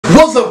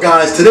What's up,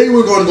 guys? Today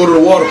we're going to go to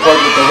the water park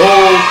with the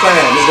whole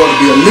fam. It's going to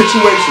be a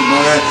lituation,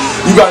 man.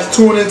 You guys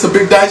tune into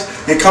Big Dice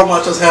and come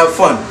watch us have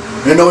fun.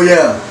 And oh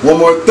yeah, one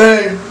more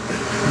thing,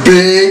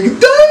 Big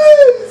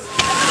Dice.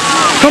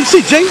 Come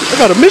see, Jay. I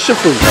got a mission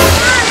for you.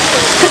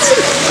 Come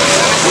see.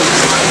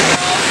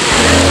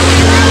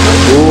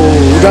 Oh,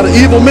 we got an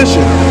evil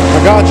mission. I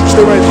got you.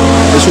 Stay right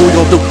there. That's what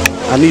we're going to do.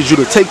 I need you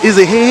to take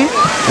Izzy's hand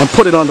and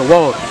put it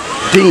underwater.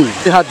 Demon.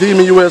 See how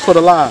demon you is for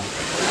the live.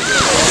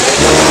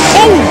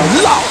 Oh,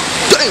 Lord.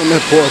 Damn,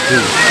 that poor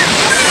dude.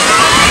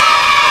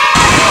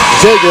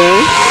 Jay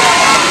gang.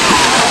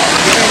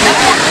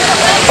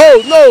 Oh,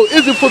 no.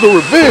 Is it for the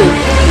revenge?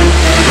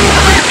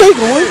 They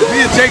going.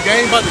 Me and Jay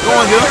gang about to go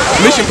in here.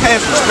 Mission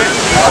pass respect.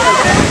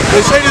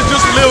 They say it's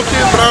just a little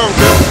kid, but I don't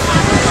care.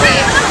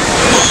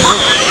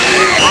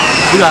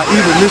 We got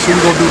evil mission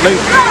we're going to do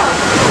later.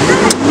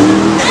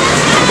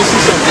 Let's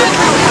see something.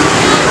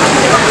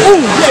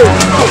 Oh, yeah.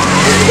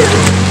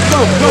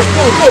 Go, go,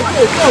 go, go,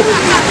 go, go.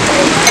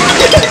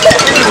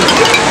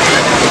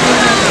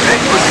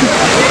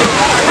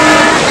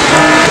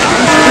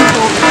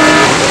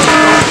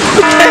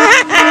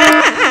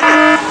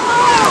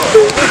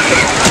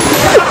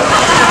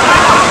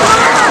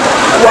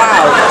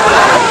 Wow.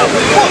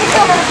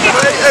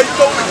 Hey, you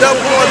know the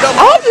devil going double.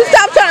 I hope you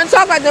stop trying to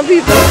talk like them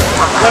people.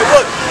 Like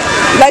what?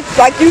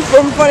 Like you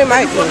from Funny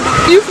Mike.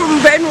 You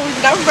from Baton Rouge,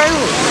 not from Baton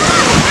Rouge.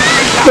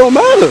 Don't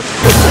matter.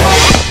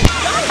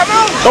 Come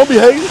on. Don't be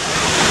hating.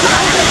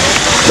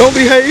 Don't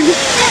be hating.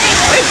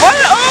 Wait, what?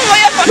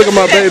 Oh, Look at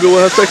my baby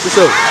with her sexy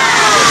self.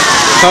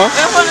 Huh?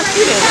 I want to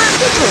see that.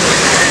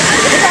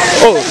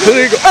 Oh,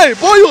 there you go. Hey,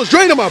 boy, you was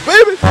draining my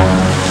baby.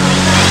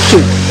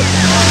 Shoot.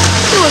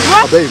 She was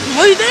rough. My baby.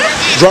 Were you there?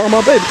 Draw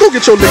my baby. Go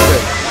get your lick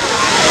back.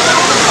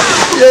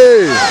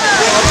 Yeah.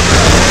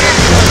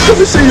 Let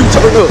me see you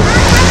turn up.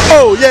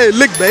 Oh, yeah,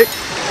 lick back.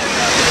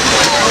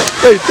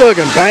 They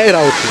thugging bad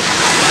out here.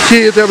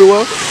 Kids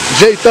everywhere.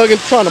 Jay thugging,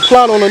 trying to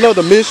plot on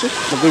another mission.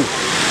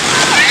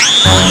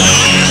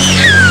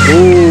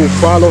 Ooh,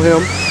 follow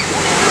him.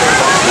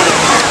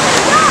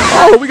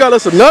 Oh, we got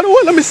us another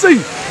one? Let me see.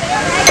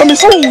 Let me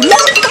see. Oh, Lord,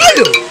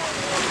 damn.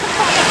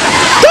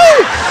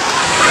 Damn.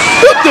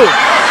 What the?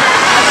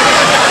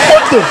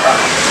 What the?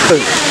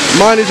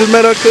 Monty just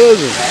met her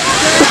cousin.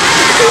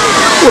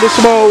 What a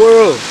small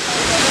world.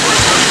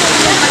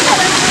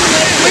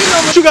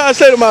 What you gotta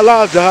say to my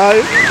live,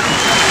 Jahai?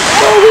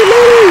 Oh, we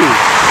leave.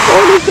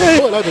 Oh, this day.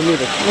 I just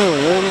need a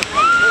camera, man.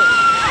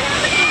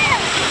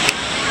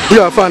 We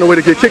gotta find a way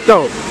to get kicked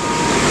out.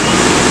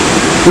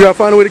 We gotta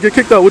find a way to get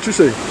kicked out. What you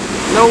say?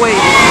 No way.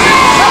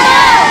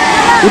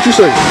 What you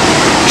say?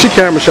 She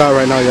camera shy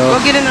right now, y'all.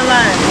 Go get in the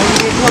line.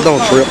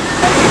 Don't trip.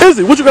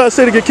 Izzy, what you gotta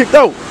say to get kicked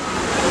out?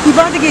 You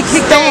about to get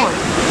kicked on.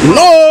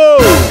 No!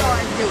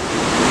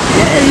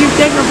 Yeah, you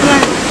take a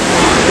plane.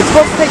 You're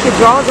supposed to take your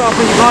drawers off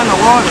when you go in the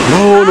water.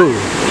 No.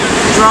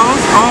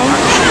 Drawers on.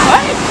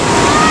 What?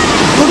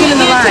 Go get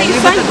in the line. You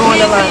about to go in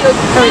the line.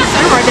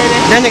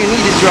 That nigga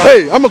need his drawers.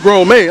 Hey, I'm a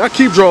grown man. I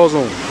keep drawers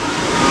on.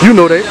 You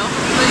know that.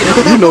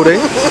 You know that.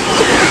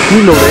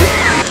 You know that.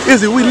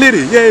 Izzy, we lit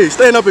it. Yeah,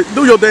 stand up and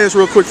do your dance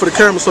real quick for the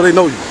camera so they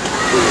know you.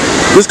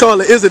 This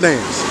called the Izzy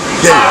dance.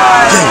 Yeah,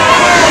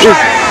 yeah.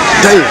 Izzy,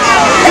 dance.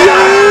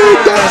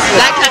 Yeah,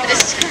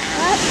 dance.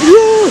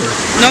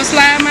 Yeah. No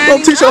slide, man.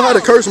 Don't teach her how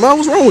to curse, man.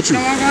 What's wrong with you?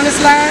 No one gonna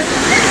slide?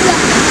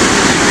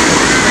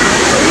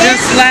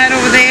 Just slide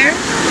over there.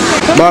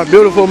 My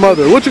beautiful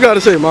mother. What you got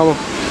to say, mama?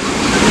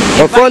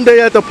 A fun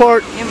day at the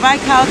park. Invite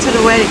Kyle to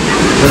the wedding.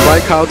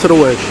 Invite Kyle to the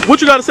wedding.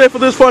 What you got to say for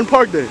this fun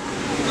park day?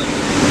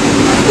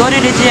 Go to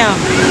the gym.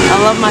 I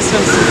love my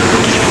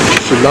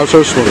swimsuit. She loves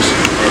her swimmers.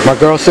 My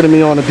girl sending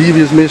me on a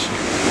devious mission.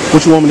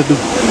 What you want me to do?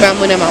 I'm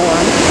winning my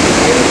water.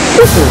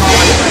 Listen.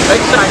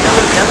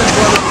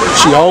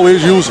 She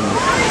always using me.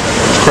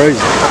 It's crazy.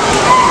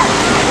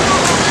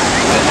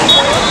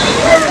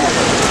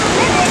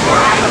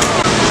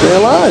 Stay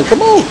in line.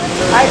 Come on.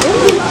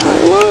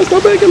 Stay in line.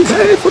 Stop making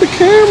bad for the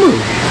camera.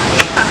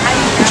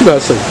 What you got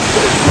to say?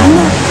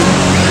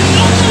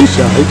 He's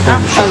shy. He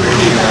camera shy.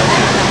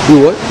 You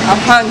what? I'm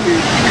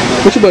hungry.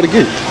 What you about to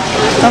get?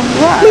 I'm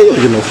fried. Man, you don't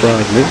get no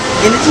fries, man.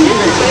 In the chicken.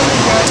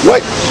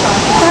 What?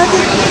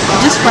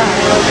 Just fried.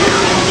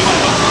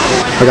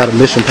 I got a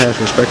mission pass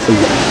respect for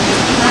you.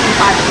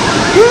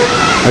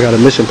 I got a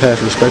mission pass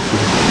respect for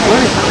you.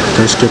 What?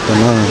 Don't skip the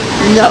line.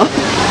 No.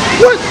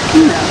 What?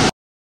 No.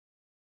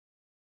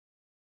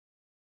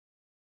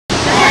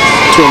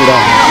 $20.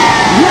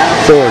 No.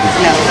 40.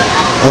 No.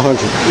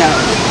 100. No.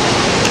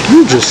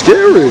 You just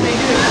scary.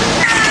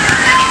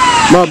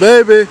 My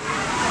baby.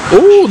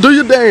 Ooh, do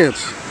your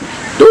dance.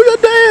 Do your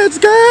dance,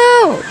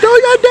 girl. Do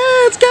your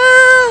dance,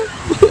 girl.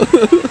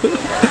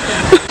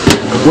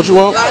 What you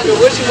want?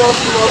 What you want?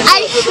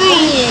 Ice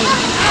cream.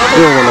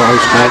 You don't want no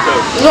ice cream.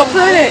 Go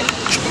put it.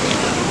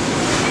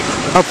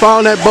 I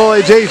found that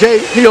boy,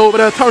 JJ. He over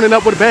there turning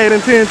up with bad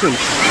intentions.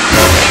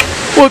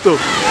 What the?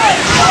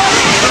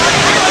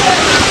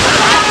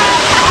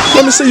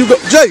 Let me see you go.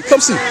 Jay, come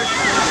see.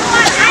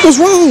 What's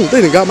wrong?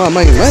 They done got my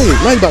man.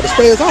 Now you about to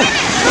spaz out.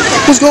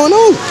 What's going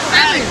on?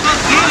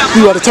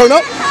 You about to turn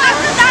up?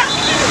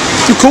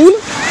 You coolin'?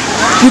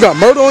 You got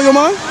murder on your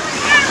mind?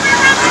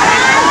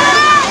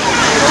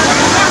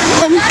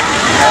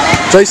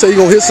 Jay say he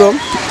gonna hit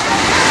something.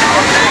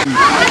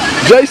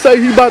 Jay say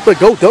he about to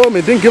go dumb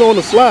and then get on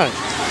the slide.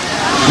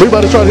 We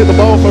about to try to hit the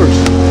ball first.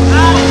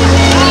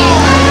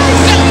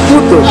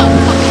 What the?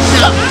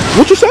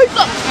 What you say?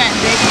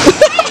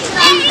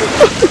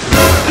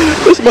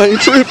 This man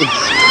ain't tripping.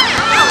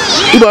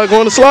 You about to go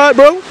on the slide,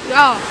 bro?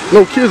 No.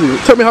 No kidding.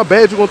 Tell me how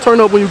bad you gonna turn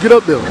up when you get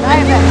up there. Lord,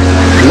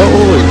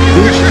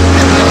 bitch.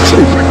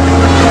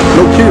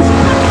 No kidding.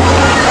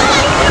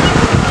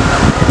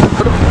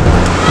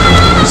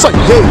 Say,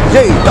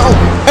 Jay, dog.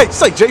 Hey,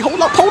 say, Jay,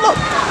 hold up,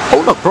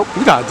 bro.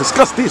 We gotta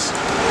discuss this.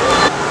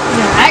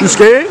 You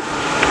scared?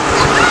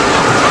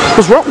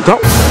 What's wrong,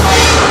 dog?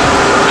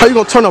 How you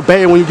gonna turn up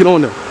bad when you get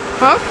on there?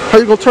 Huh? How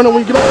you gonna turn up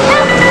when you get on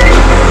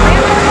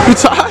there? You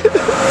tired?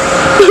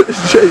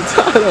 Jay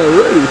tired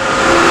already.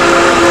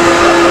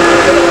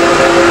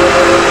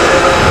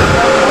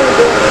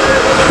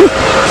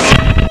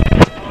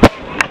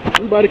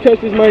 We about to catch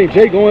this man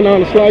Jay going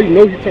down the slide. You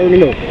know he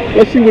turning up.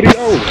 Let's see what he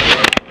on.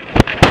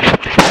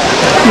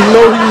 You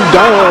know he's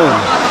down.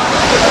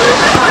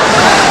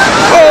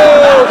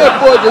 Oh, that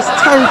boy just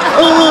turned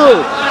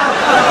up.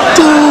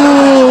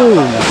 Dude.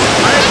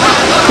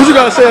 What you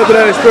gotta say after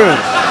that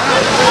experience?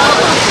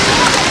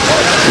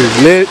 It's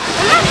lit.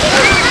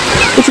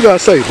 What you gotta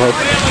say, bro?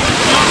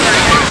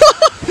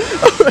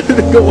 I'm ready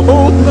to go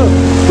home now.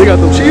 They got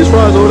them cheese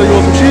fries over there. You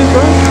want some cheese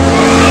fries?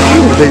 You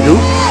know what they do.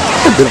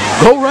 They better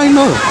go right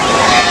now.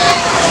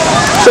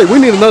 Say, we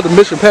need another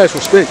mission past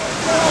respect.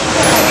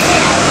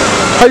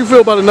 How you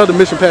feel about another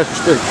mission past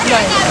respect?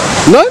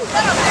 None. None?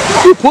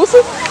 You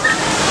pussy?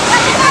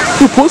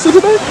 You pussy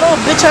today? No,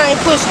 bitch, I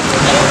ain't pussy.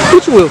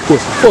 Bitch, you will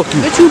pussy. Fuck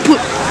you. Bitch, you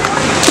pussy.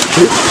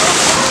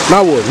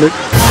 Now what, nigga?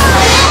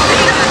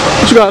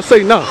 What you gotta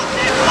say now?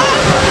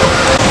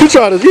 He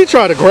tried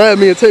to grab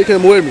me and take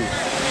him with me.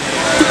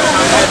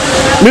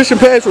 Mission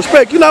past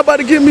respect. You not about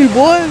to get me,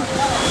 boy.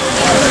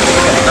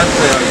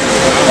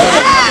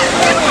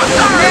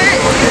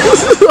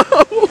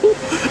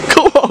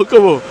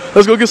 Come on.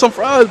 Let's go get some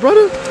fries,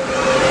 brother.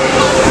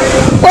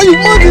 Why you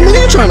mugging me?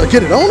 You trying to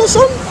get it on or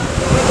something?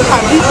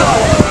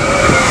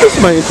 This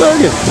man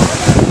thugging.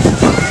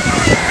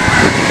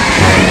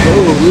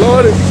 Oh,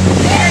 Lordy.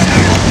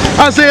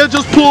 Isaiah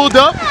just pulled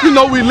up. You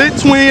know we lit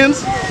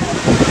twins.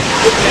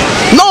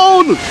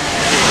 No!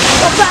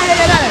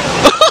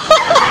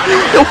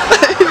 Your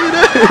fade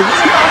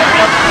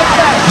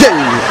Yeah.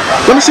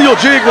 Let me see your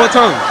jig one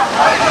time.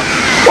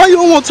 Why you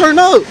don't want to turn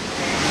up?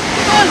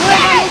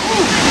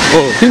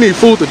 Oh, he need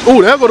food to.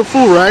 Oh, there go the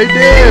food right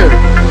there.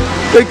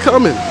 They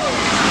coming.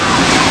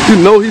 You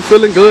know he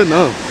feeling good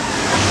now.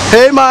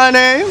 Hey, my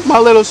name, my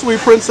little sweet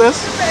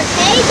princess.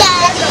 Hey,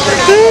 Daddy.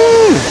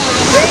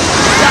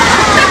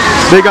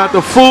 They got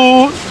the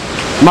food.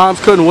 Moms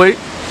couldn't wait.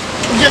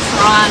 Just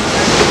fries.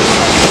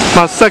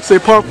 My sexy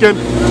pumpkin.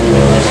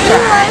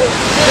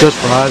 Just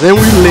fries. And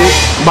we lit.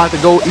 About to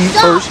go eat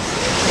first.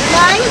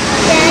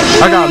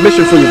 I got a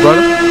mission for you,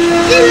 brother.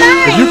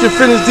 If you can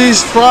finish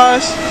these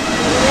fries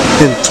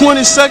in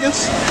 20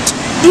 seconds,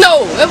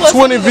 No, it was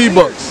 20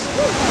 V-Bucks.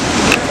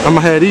 I'm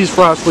gonna have these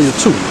fries for you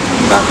too.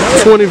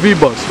 20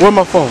 V-Bucks. Where's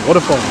my phone? What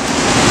the phone?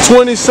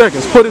 20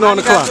 seconds. Put it on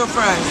the clock.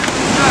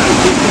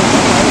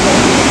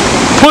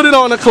 Put it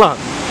on the clock.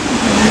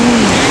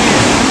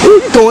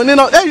 You going in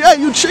on? Hey,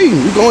 you cheating?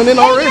 You going in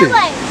already?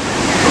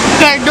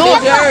 Can't do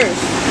it. Yours.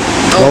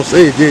 Don't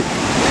say it yet.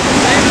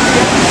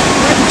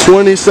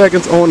 20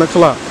 seconds on the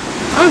clock.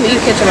 I don't need to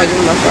catch him by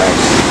giving my fries.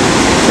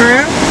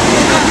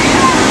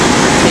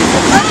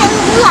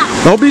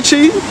 Don't be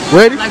cheating.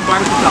 Ready? I like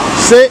barbecue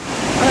sauce. Set.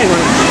 I like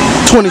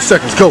barbecue. 20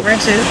 seconds. Go.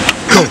 Rinse it.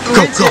 Go.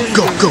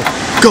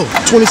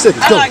 20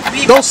 seconds. Go.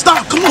 Don't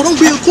stop. Come on. Don't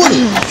be a quitter.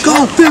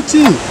 Go.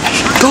 15.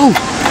 Go.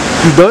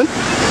 You done?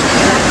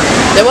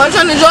 They want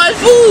to enjoy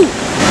food.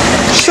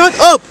 Shut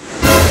up.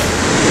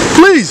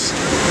 Please.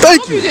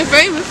 Thank You you. get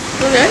famous.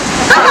 Okay.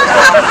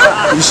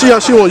 You see how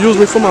she won't use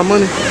me for my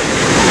money?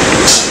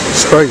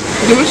 It's crazy.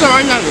 Give me some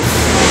right now.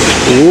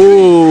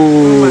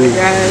 Ooh.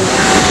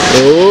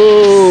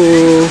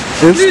 Oh.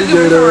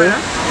 Instigator.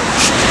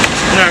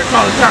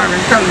 Call the time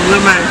and tell him,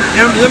 little man.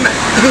 Little man.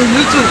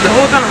 Me too, the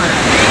whole time.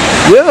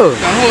 Yeah.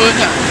 The whole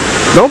time.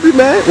 Don't be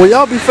mad. When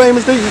y'all be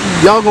famous,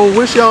 y'all gonna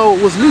wish y'all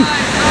was me.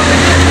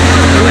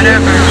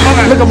 Whatever.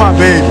 Okay. Look at my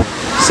baby.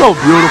 So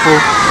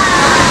beautiful.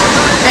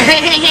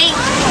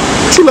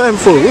 What you laughing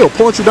for? We'll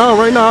point you down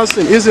right now. I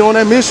send Izzy on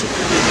that mission.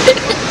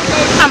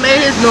 I made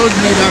his nose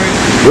bleed already.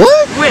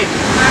 What? Wait.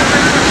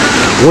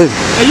 When?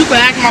 And you can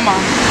ask my mom.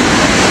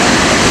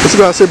 What you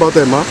gotta say about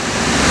that, Mom?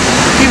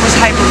 He was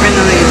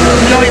hyperventilating.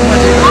 No, he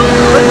wasn't.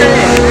 What the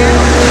heck?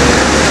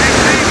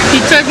 He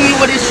took me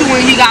with his shoe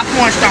and he got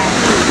punched on.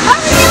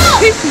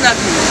 He snuck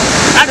me.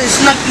 I didn't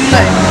snuck you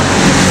nothing.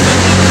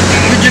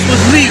 It just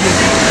was legal.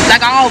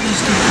 Like I always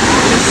do.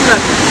 He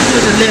snuck me. He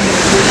was a limit.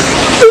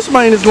 This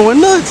man is going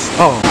nuts.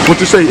 Oh, what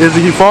you say? Is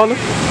he falling?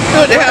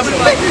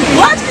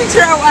 Watch me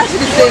try watching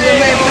this thing,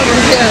 man.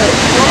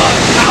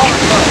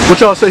 What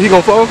y'all say? He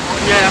gonna fall?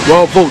 Yeah.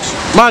 Well, votes.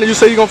 Monty, you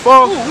say he gonna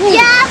fall?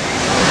 Yeah.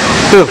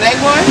 Yeah. Black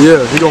boy?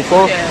 Yeah, he gonna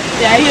fall.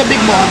 Yeah, he a big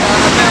boy.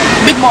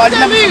 Big boy.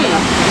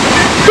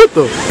 What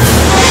the?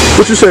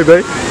 What you say,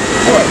 babe?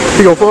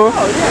 He gonna fall?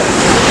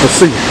 Let's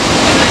see.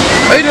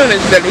 What you doing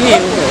this belly here?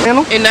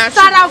 Handle? And now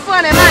start out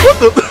funny, man. What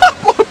the?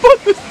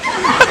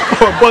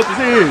 Bust his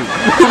head.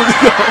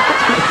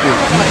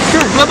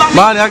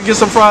 Monty, I can get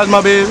some fries,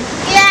 my baby.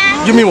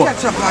 Yeah. Give me one.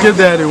 Give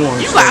daddy one.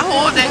 You got a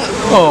whole thing.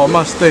 Oh,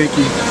 my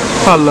steaky.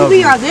 I love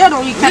you. Isaiah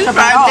don't eat ketchup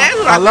at all.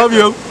 I love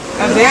you.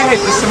 Isaiah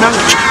hate the smell.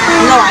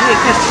 No, I hate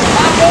ketchup.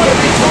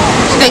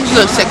 She thinks you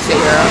look sexy,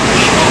 girl.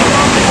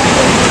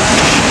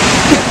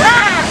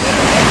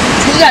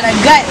 You got a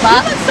gut,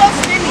 Bob. You look so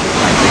skinny.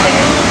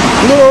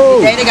 No.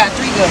 Yeah, they got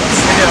 3 guts.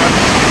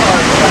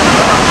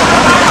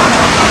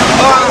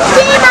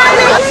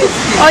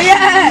 Oh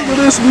yeah. Look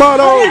at this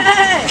motto.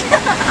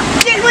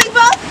 Did we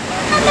both?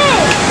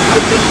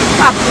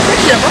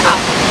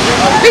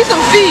 Need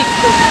some feet.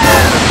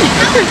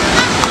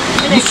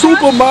 You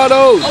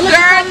supermodel.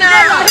 Girl, no.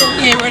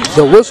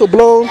 The whistle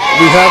blown, we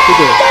have to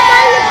go.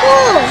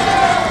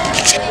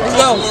 Let's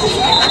go.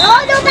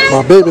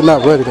 My baby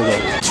not ready to go.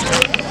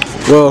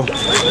 Well,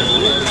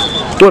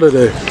 what are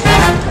they?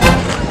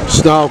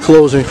 It's now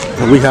closing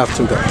and we have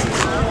to go.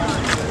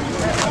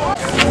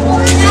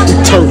 We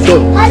turned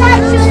up.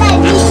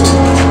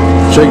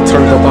 Jake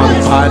turned up on the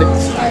body.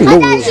 You know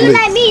we was lit.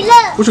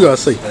 What you gotta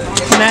say?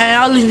 Man,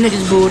 all these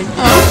niggas booty.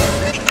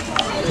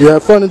 You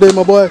had fun today,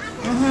 my boy?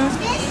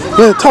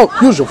 Man,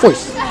 talk. Use your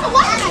voice.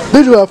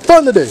 Did you have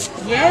fun today?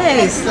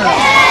 Yes.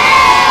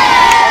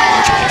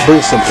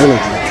 Bring some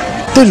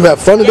energy. Did you have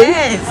fun today?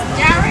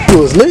 Yes. You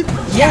was lit?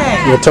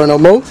 Yeah. You gonna turn up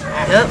more?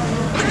 Yep.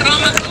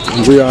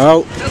 We are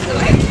out.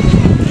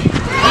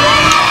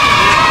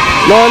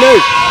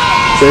 Lonnie,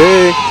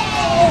 say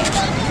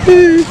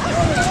hey.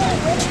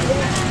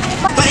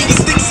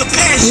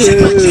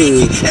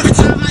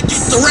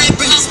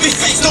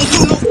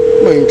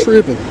 I ain't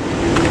tripping.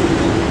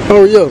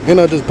 Hurry up, and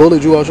I just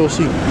bullied you out your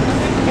seat.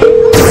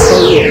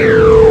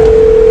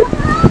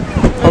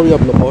 Hurry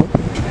up, Lamar.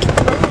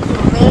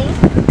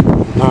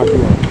 Knock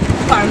you out.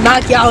 I'll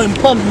knock you out in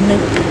public,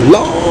 nigga.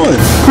 Lord,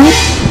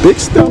 big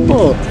step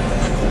up.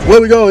 Where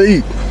we gonna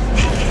eat?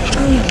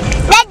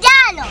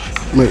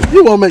 McDonald's. Man,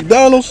 you want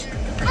McDonald's?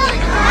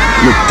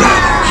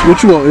 McDonald's.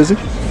 What you want, Izzy?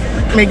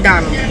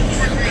 McDonald's.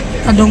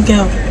 I don't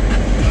care.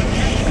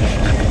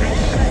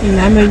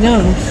 Not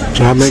McDonald's.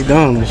 Not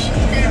McDonald's.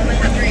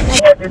 We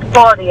had this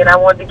party and I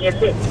wanted to get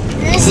lit.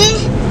 Let me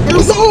see. No,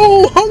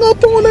 hung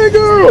up on that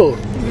girl.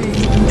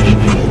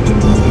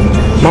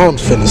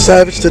 Mom's feeling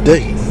savage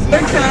today.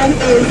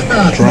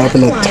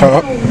 Dropping the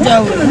top.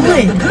 Yo,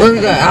 where we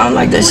going? I don't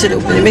like that shit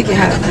open. They make it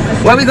hot.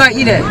 Where we gonna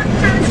eat at?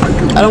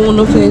 I don't want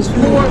no fast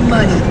food.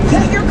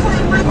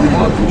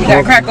 You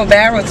got Cracker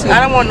Barrel too. I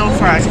don't want no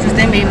fries because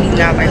they made me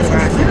not like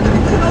fries.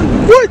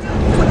 What?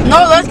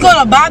 No, let's go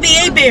to Bobby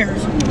A.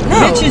 Bears.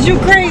 No. Bitches, you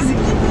crazy.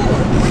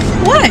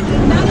 What?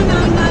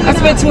 I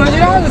spent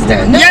 $200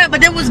 there. No. Yeah,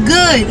 but that was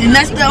good, and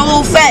that's the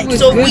whole fact.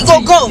 So we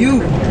go.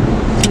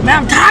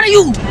 Man, I'm tired of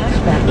you.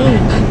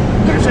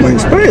 It's my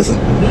expensive.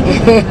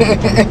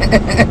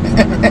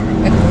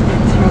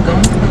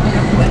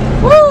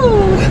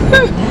 Woo!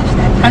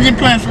 I'm just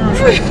playing for real.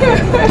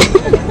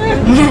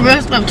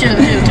 Rest up, chill.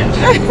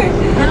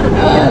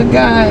 Oh,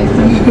 God.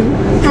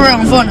 For real,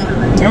 I'm funny.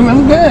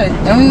 I'm good.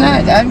 I'm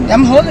not.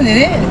 I'm holding it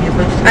in.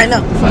 I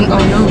know. What's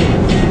going on?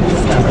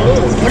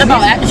 What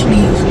about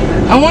Applebee's?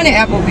 I wanted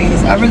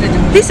Applebee's. I really do.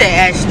 He said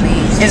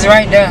Ashley's. It's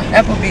right there.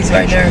 Applebee's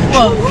right there.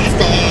 Well,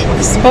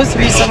 it's supposed to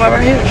be somewhere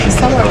right here. It's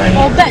somewhere right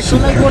here. Oh, bet. So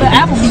let's go to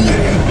Applebee's.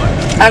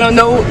 I don't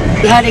know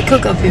how they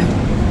cook up here.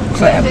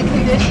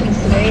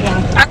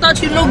 I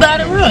thought you knew about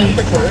it, really.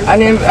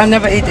 I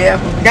never ate the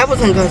apple. That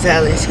was in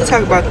Gonzales. You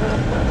talk about.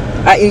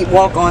 I eat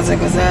walk-ons in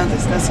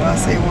Gonzales. That's why I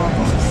say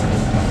walk-ons.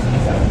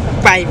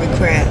 Fiery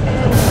crab.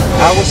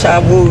 I wish I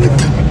would.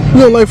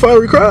 You don't like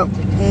fiery crab?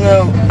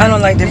 No, I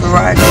don't like the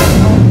variety.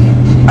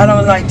 I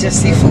don't like just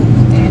seafood.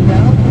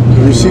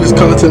 If you see this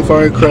content,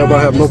 fiery crab, I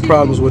have no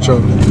problems with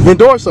y'all.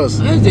 Endorse us.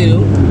 Yes, they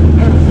do.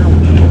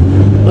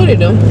 What they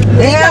do?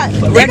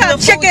 They got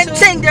chicken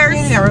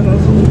tenders.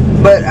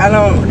 But I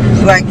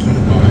don't like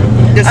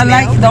it. I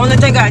like the only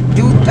thing I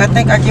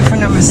think I get from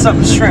them is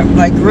something shrimp,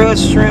 like grilled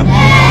shrimp.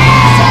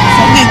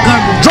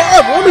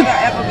 Drive, woman.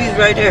 Applebee's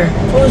right there.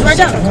 Oh, it's right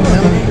there.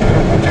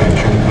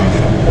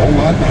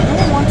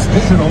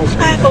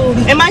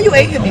 Am I you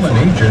ate here before?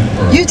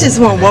 You just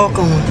want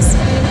walk-ons.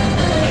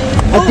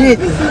 I did.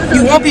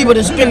 You want people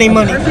to spend their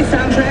money.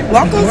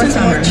 Walk-ons is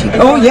more cheap.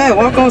 Oh yeah,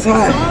 walk-ons are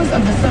hard.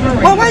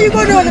 Well, why you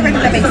go to on the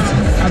regular basis?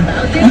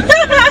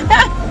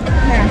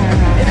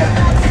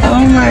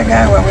 Oh my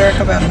God, what we're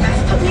about?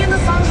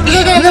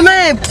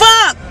 Man,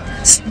 fuck!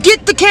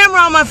 Get the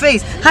camera on my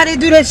face. How they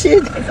do that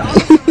shit?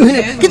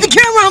 Get the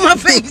camera on my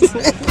face.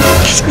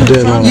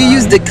 You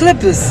use the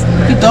clippers.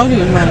 He thought he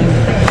was mine.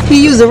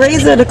 He used a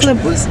razor or the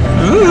clippers.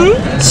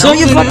 Show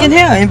your fucking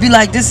hair and be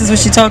like, this is what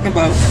she talking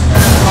about.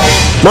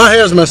 My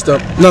hair's messed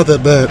up. Not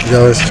that bad,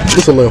 guys.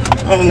 Just a little.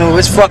 Oh no,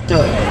 it's fucked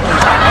up.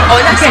 Oh,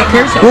 you can't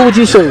curse. What would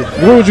you say?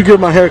 What would you give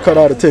my haircut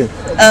out of 10? 0.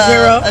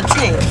 A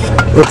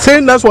 10. A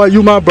 10? That's why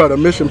you my brother.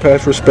 Mission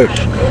pass respect.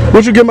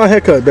 What'd you give my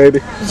haircut,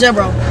 baby?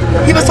 0.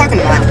 He was talking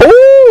about.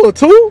 Ooh, a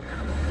 2?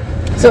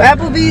 So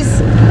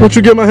Applebee's. What'd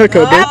you give my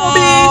haircut, baby?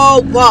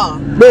 Oh, wow.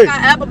 Babe,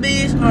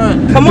 Applebee's.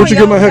 Come on, what'd you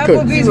give my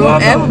haircut?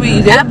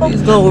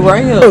 Applebee's go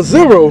right here. A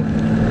 0?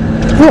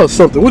 Oh,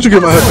 something. What'd you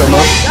give my haircut,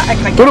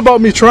 man? What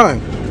about me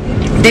trying?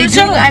 They do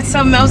got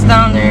something else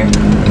down there.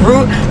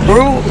 Rue.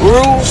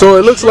 So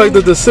it looks like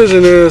the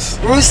decision is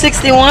Rue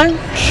 61. You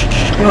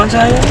want to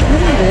try it?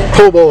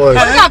 po' boys. I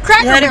got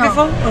Cracker You had it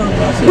Barrel.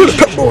 before? What the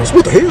pep boys?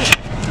 What the hell?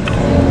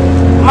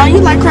 Oh, you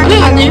like Cracker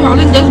Barrel? I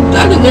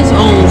think that's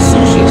on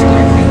sushi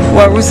stuff.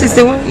 What, Rue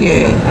 61?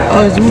 Yeah.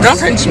 Oh, it's Rue That's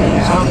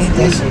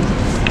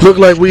 61. Look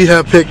like we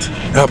have picked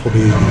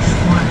Applebee's.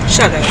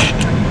 Shut up.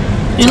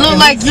 You look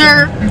like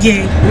you're.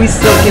 Yeah, we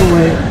soaking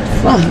wet.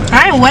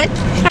 I ain't wet.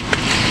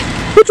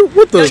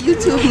 What the?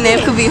 YouTube name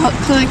could be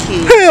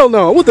Cookie. Hell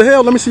no. What the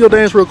hell? Let me see your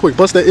dance real quick.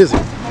 Bust that Izzy.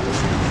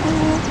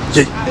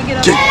 Yeah.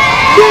 Daddy,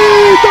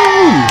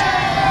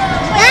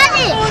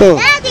 Huh.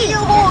 Daddy, I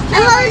hold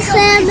the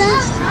camera.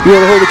 You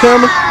want to hold the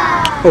camera?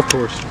 Of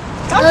course.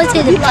 Go to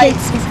the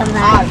plates with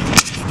somebody.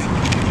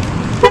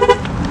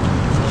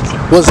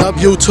 What's up,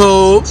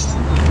 YouTube?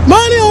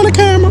 Money on the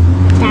camera.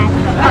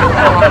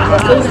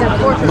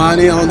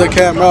 Money on the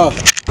camera.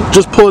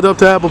 Just pulled up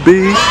to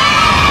Applebee's.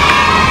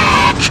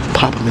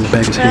 Pop him in the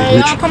back of his head,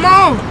 Rich. Come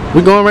on.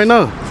 We going right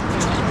now.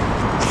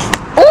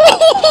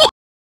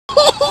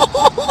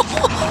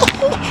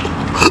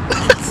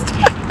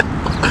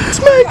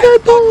 Smack that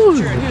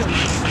boy.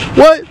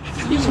 What?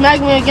 You smack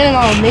me again and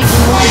I'll make you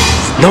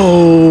noise.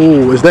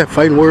 No. Is that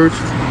fighting words?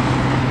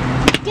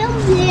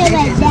 Don't play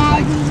my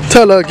daddy.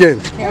 Tell her again.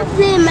 Don't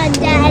play my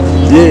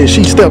daddy. Yeah,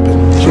 she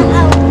stepping.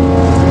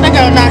 That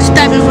girl not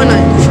stepping for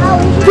nothing.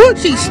 What?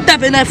 She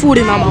stepping that food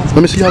in my mouth.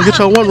 Let me see y'all get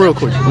y'all one real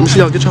quick. Let me see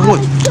y'all get y'all one.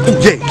 Oh,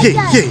 yeah.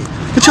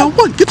 Get y'all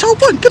one.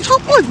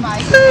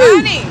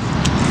 Hey.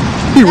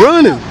 He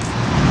running.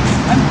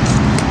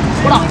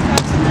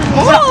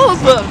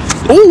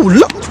 Oh,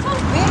 look.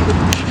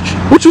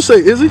 What you say,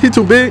 Izzy? He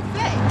too big?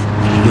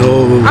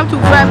 No. I'm too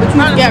fat, but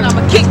you got I'm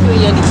gonna kick you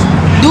in your knee.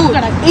 Dude,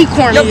 got an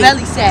acorn Your head.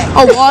 belly sack.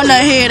 A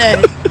walnut head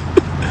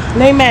ass.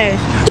 Lay mash.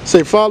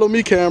 Say, follow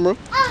me, camera.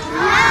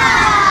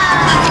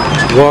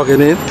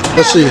 Walking in.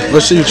 Let's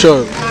see you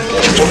chug.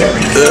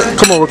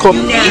 Come on, record.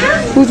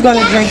 Who's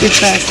gonna drink it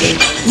faster?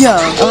 Yeah.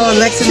 Oh,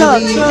 next to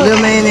me,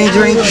 little man ain't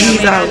drink.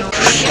 He's out.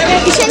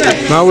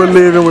 Now we're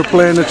leaving. We're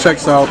playing the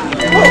checks out.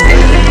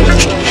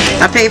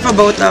 I paid for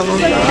both of them.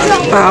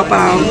 Pow.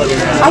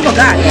 I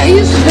forgot. Yeah, you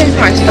used to pay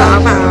for my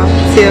stuff. Pow.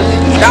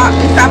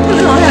 Stop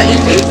putting on her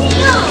easy.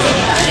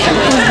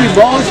 Be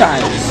ball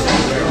size.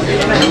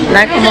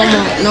 Like,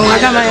 no, I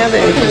got my other.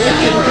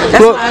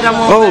 That's why I don't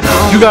want.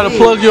 Oh, you gotta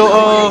plug your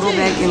Go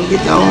back and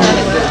get the own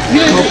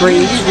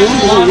braids.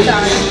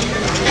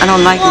 I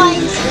don't like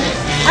these.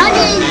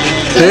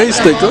 Hey,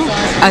 sticker.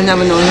 I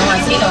never know him.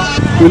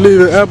 We're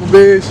leaving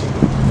Applebee's.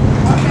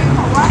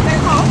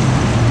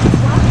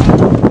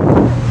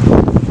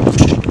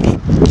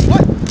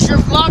 Your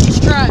vlog is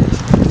trash.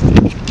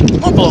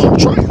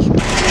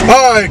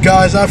 Alright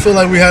guys, I feel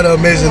like we had an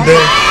amazing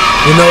day.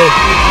 You know,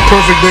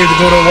 perfect day to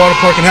go to a water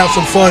park and have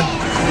some fun.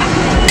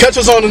 Catch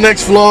us on the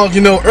next vlog,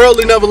 you know,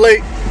 early, never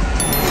late.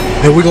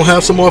 And we're gonna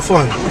have some more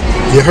fun.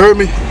 You heard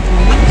me?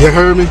 You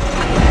heard me?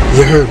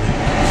 You heard me.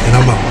 And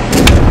I'm out.